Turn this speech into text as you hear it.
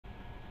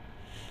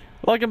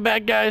Welcome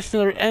back, guys,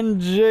 to another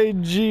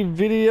NJG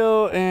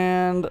video,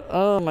 and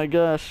oh my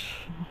gosh,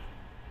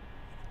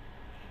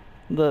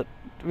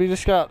 we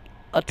just got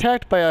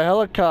attacked by a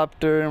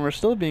helicopter, and we're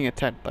still being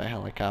attacked by a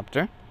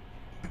helicopter.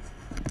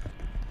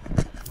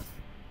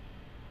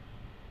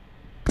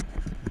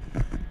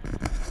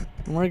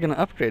 And we're gonna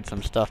upgrade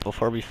some stuff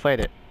before we fight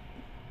it.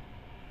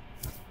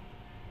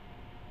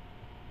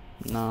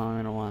 No,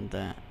 I don't want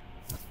that.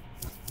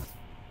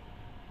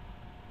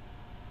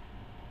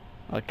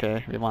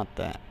 Okay, we want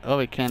that. Oh,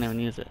 we can't even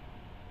use it.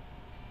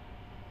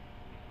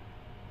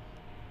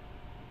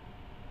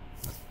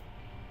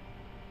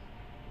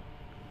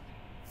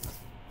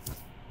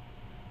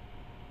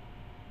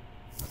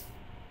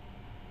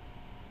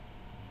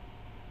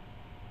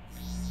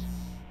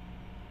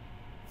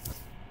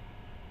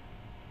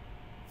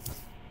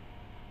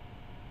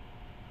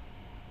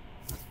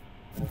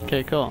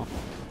 Okay, cool.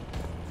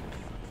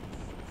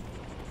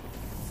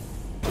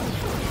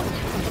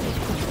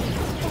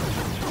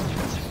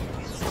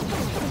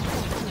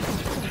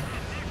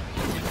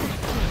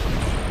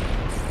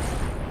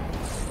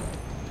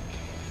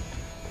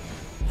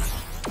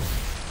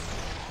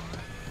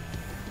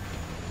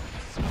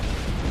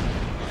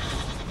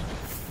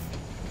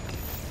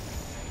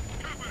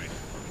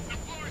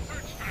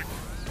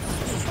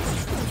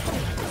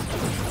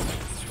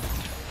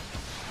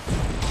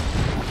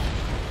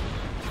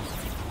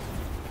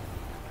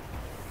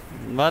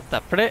 What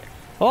the frick?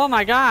 Oh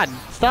my god!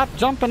 Stop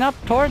jumping up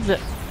towards it!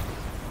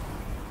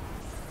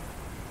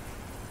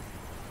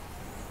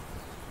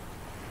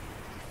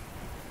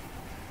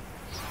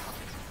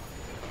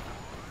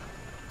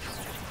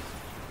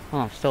 Oh,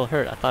 I'm still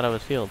hurt. I thought I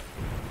was healed.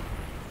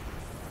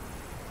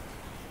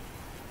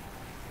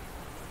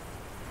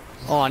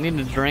 Oh, I need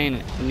to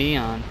drain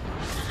neon.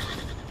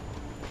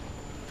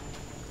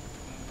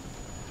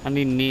 I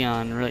need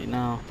neon right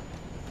now.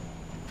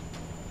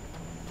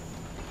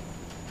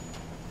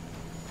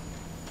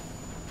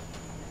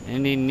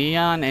 Any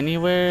neon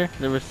anywhere?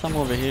 There was some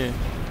over here.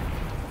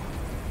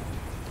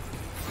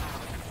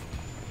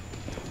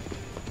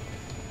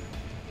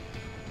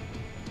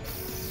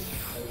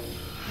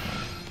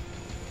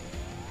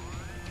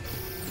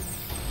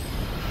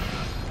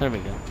 There we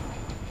go.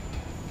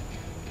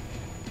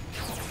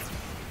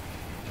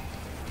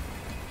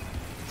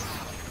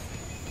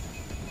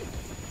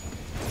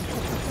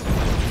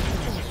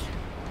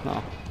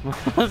 Oh,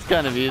 that's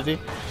kind of easy.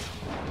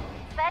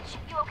 Fetch,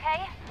 you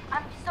okay?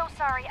 I'm so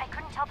sorry. I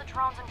couldn't tell the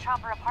drones and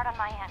chopper apart on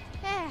my end.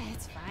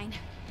 It's fine.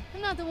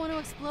 I'm not the one who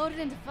exploded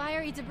into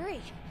fiery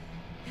debris.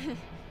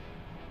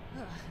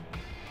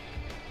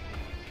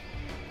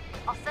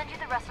 I'll send you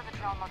the rest of the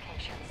drone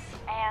locations.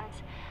 And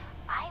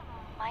I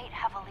might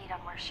have a lead on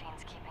where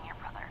Shane's keeping your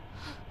brother.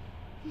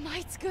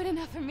 Might's good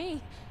enough for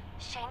me.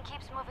 Shane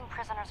keeps moving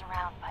prisoners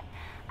around, but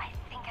I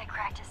think I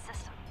cracked his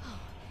system. Oh,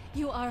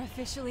 you are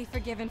officially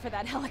forgiven for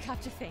that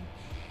helicopter thing.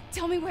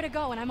 Tell me where to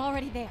go and I'm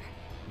already there.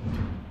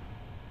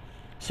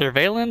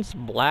 Surveillance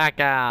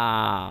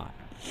blackout.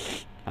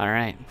 All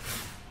right.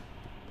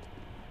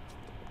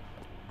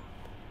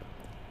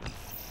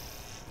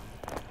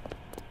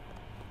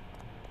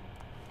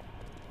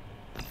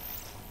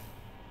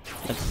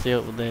 Let's see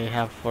what they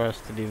have for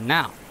us to do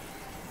now.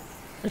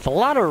 There's a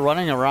lot of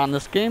running around.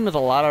 This game is a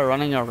lot of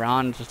running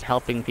around just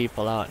helping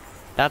people out.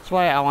 That's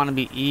why I want to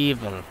be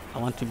evil. I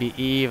want to be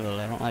evil.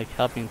 I don't like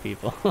helping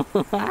people.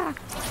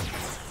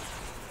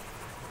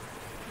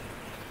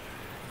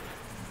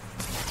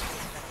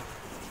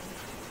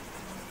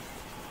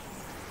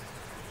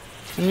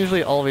 I'm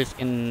usually always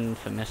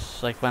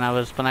infamous. Like when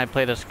I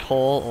played as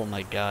Cole. Oh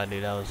my god,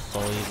 dude, that was so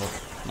evil.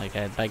 Like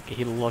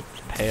he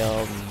looked pale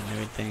and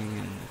everything,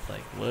 and it's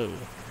like, whoa.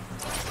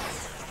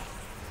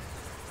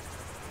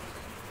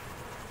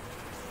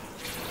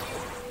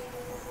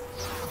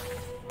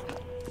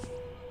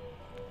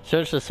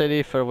 Search the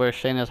city for where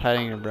Shane is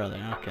hiding your brother.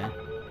 Okay.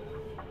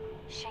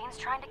 Shane's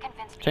trying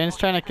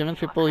to convince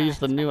people he's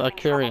the new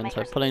Accurians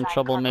by putting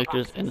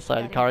troublemakers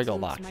inside cargo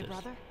boxes.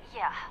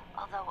 Yeah,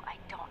 although I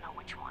don't know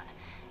which one.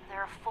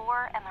 There are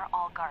 4 and they're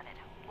all guarded.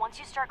 Once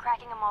you start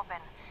cracking them open,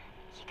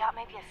 you got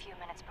maybe a few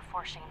minutes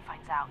before Shane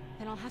finds out.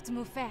 Then I'll have to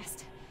move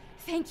fast.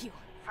 Thank you.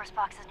 First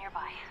box is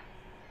nearby.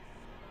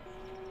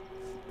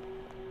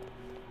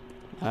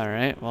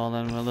 Alright, well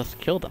then we'll just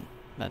kill them.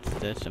 That's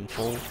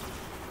simple.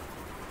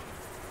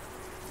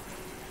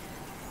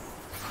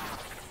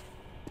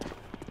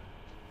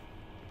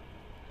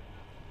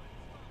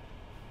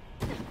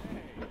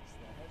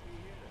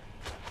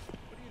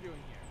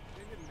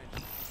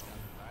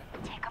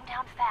 Take them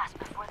down fast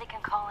before they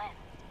can call in.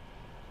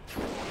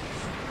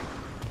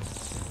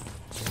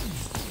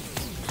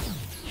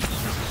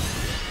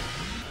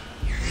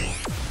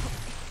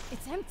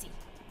 It's empty.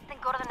 Then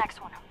go to the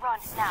next one. Run,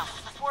 now,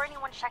 before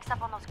anyone checks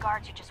up on those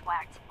guards you just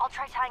whacked. I'll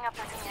try tying up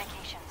their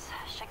communications.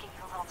 Should give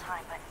you a little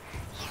time, but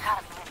you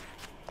gotta move.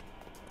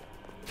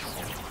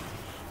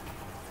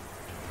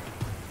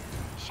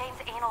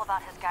 Shane's anal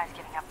about his guys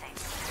giving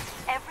updates.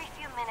 Every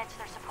few minutes,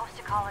 they're supposed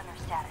to call in their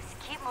status.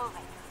 Keep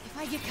moving. If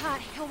I get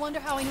caught, he'll wonder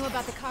how I knew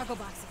about the cargo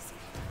boxes.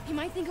 He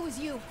might think it was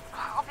you.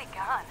 I'll be be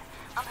gone.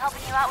 I'm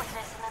helping you out with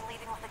this and then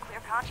leaving with a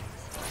clear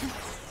conscience.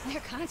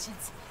 Clear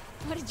conscience.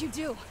 What did you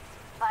do?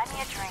 Buy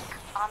me a drink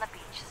on the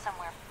beach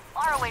somewhere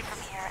far away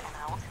from here and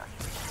I will tell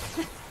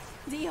you.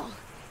 Deal.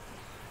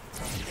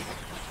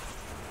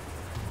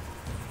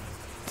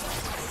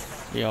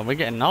 Yo, we're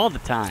getting all the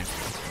time.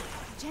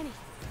 Jenny,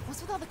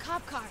 what's with all the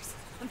cop cars?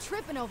 I'm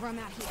tripping over them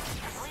out here.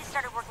 The police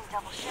started working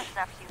double shifts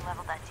after you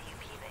leveled that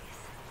DUP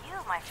base. You,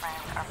 my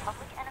friend, are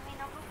public enemy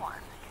 #1.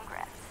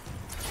 Congrats.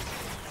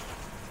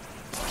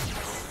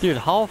 Dude,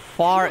 how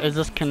far is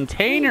this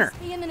container?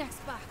 Please, be in the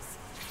next box.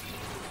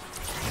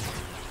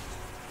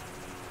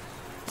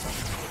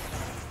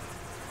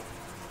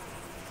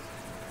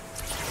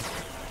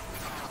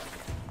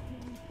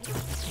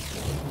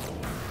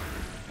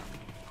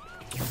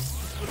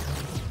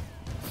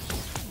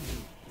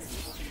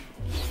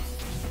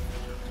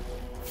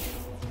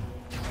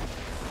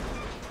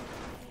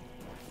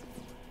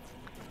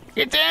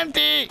 It's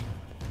empty!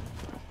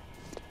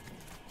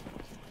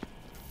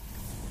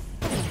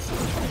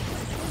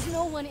 There's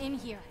no one in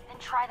here. Then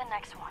try the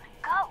next one.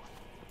 Go!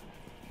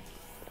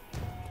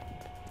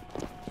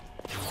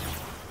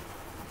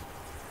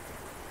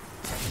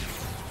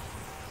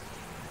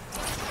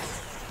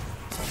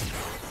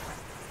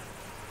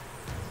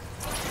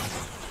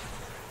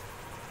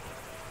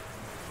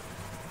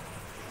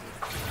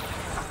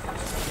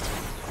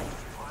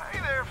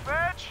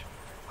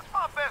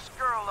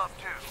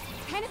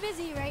 Kind of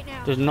busy right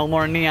now. There's no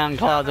more neon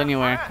clouds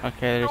anywhere.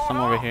 Okay, there's some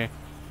over here.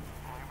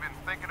 You've been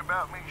thinking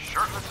about me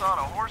shirtless on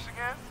a horse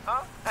again,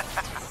 huh?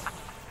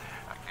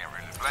 I can't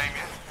really blame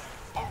you.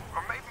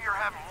 Or maybe you're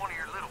having one of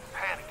your little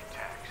panic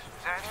attacks.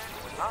 Is that it?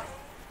 Huh?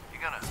 You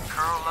gonna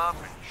curl up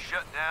and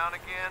shut down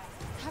again?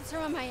 Cops are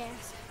on my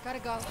ass. Gotta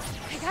go.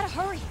 I gotta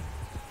hurry.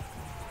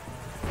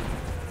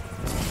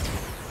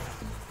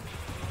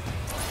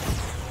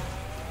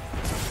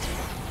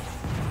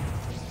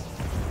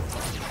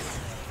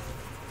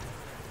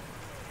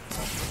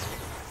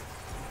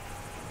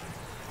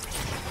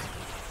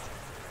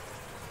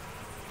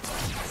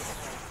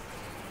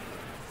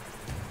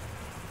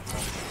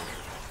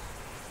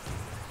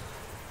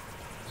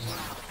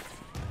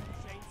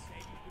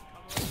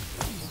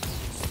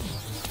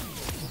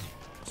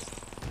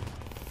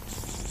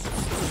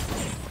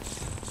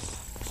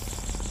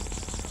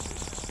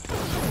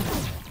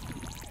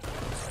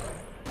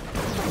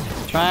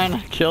 Trying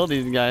to kill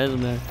these guys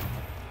and they're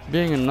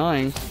being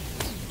annoying.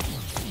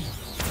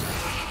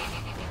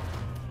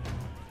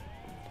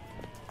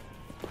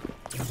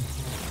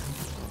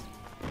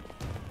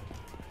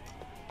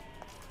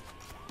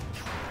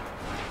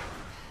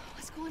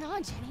 What's going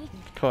on, Jenny?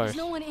 Of course. There's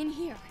no one in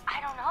here. I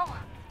don't know.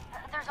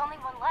 There's only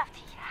one left.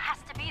 He has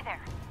to be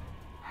there.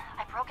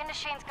 I broke into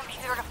Shane's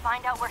computer to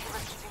find out where he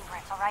was keeping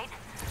Brits, alright?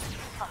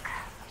 Look,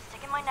 I'm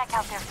sticking my neck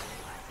out there for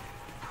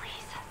you.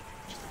 Please,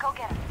 just go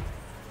get him.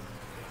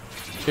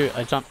 Dude,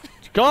 I jumped.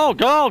 Go,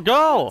 go,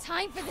 go!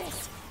 Time for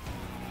this.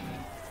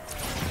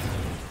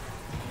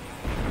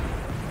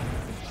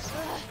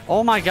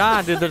 Oh my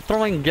god, dude, they're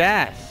throwing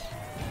gas.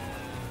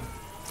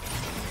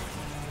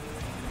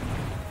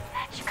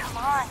 Fetch, come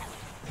on.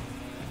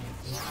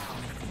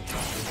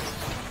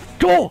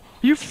 Go!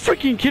 You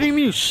freaking kidding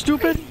me, you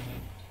stupid?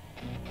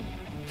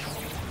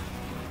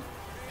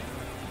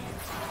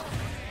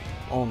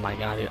 Oh my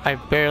god, dude, I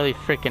barely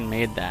freaking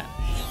made that.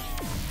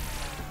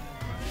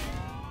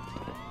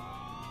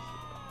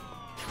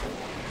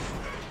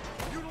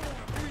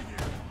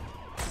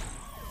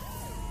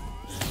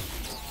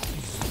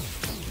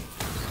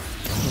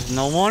 There's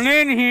no one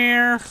in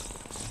here.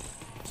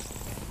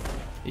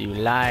 You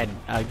lied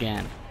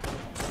again.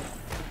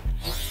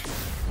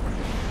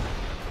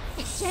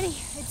 Jenny,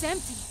 it's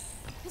empty.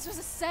 This was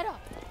a setup.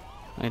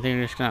 You think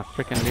you're just gonna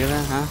freaking do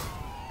that, huh?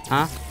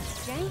 Huh?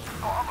 Jenny,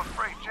 Oh, I'm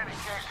afraid Jenny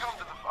can't come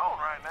to the phone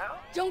right now.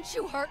 don't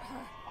you hurt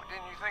her. Well,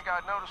 didn't you think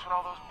I'd notice when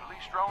all those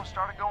police drones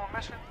started going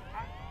missing?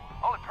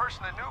 Only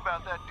person that knew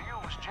about that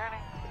deal was Jenny.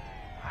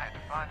 I had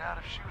to find out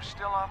if she was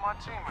still on my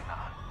team or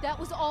not. That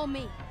was all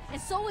me. And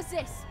so was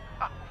this.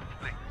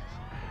 Please.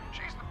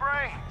 She's the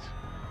brains.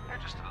 You're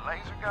just a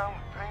laser gun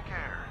with pink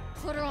hair.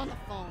 Put her on the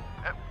phone.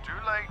 Too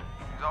late.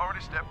 He's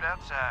already stepped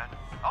outside.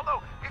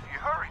 Although, if you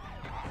hurry,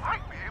 you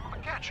might be able to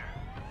catch her.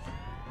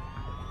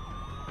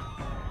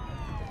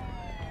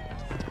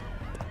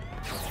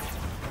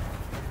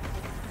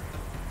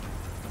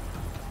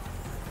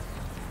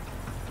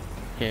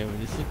 Okay, well,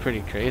 this is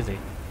pretty crazy.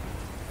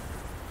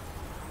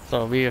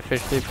 So are we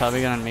officially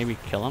probably gonna maybe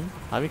kill him?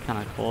 That'd be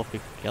kind of cool if we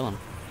could kill him.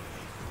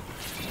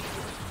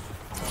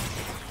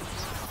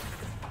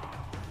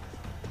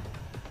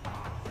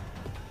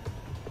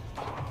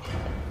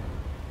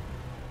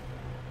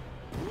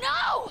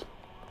 No!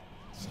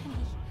 Jenny.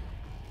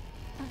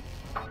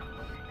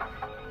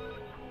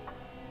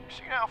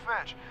 See now,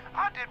 Fetch,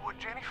 I did what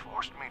Jenny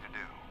forced me to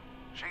do.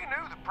 She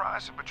knew the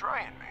price of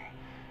betraying me.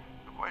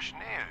 The question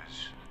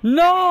is...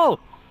 No!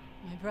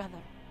 My brother.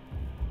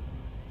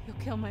 You'll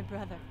kill my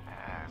brother.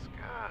 That's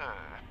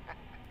good.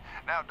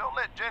 Now, don't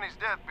let Jenny's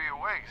death be a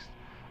waste.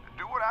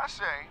 Do what I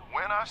say,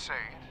 when I say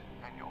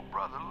it, and your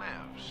brother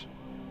lives.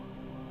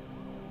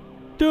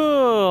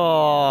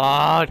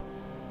 Dude!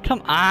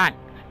 Come on!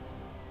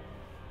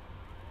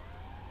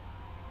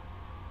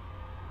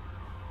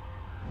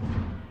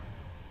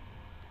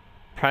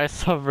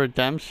 Price of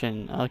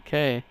redemption,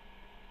 okay.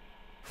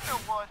 You know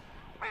what?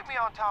 Meet me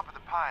on top of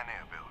the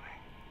Pioneer building.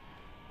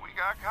 We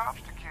got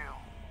cops to kill.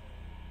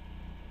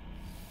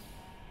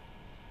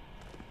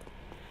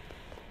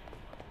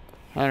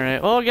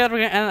 Alright, well guys, we're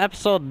gonna end the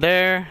episode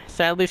there.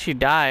 Sadly she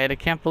died. I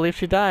can't believe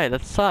she died.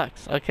 That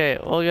sucks. Okay,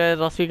 well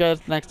guys, I'll see you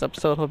guys next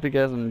episode. Hope you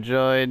guys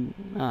enjoyed.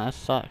 That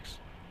sucks.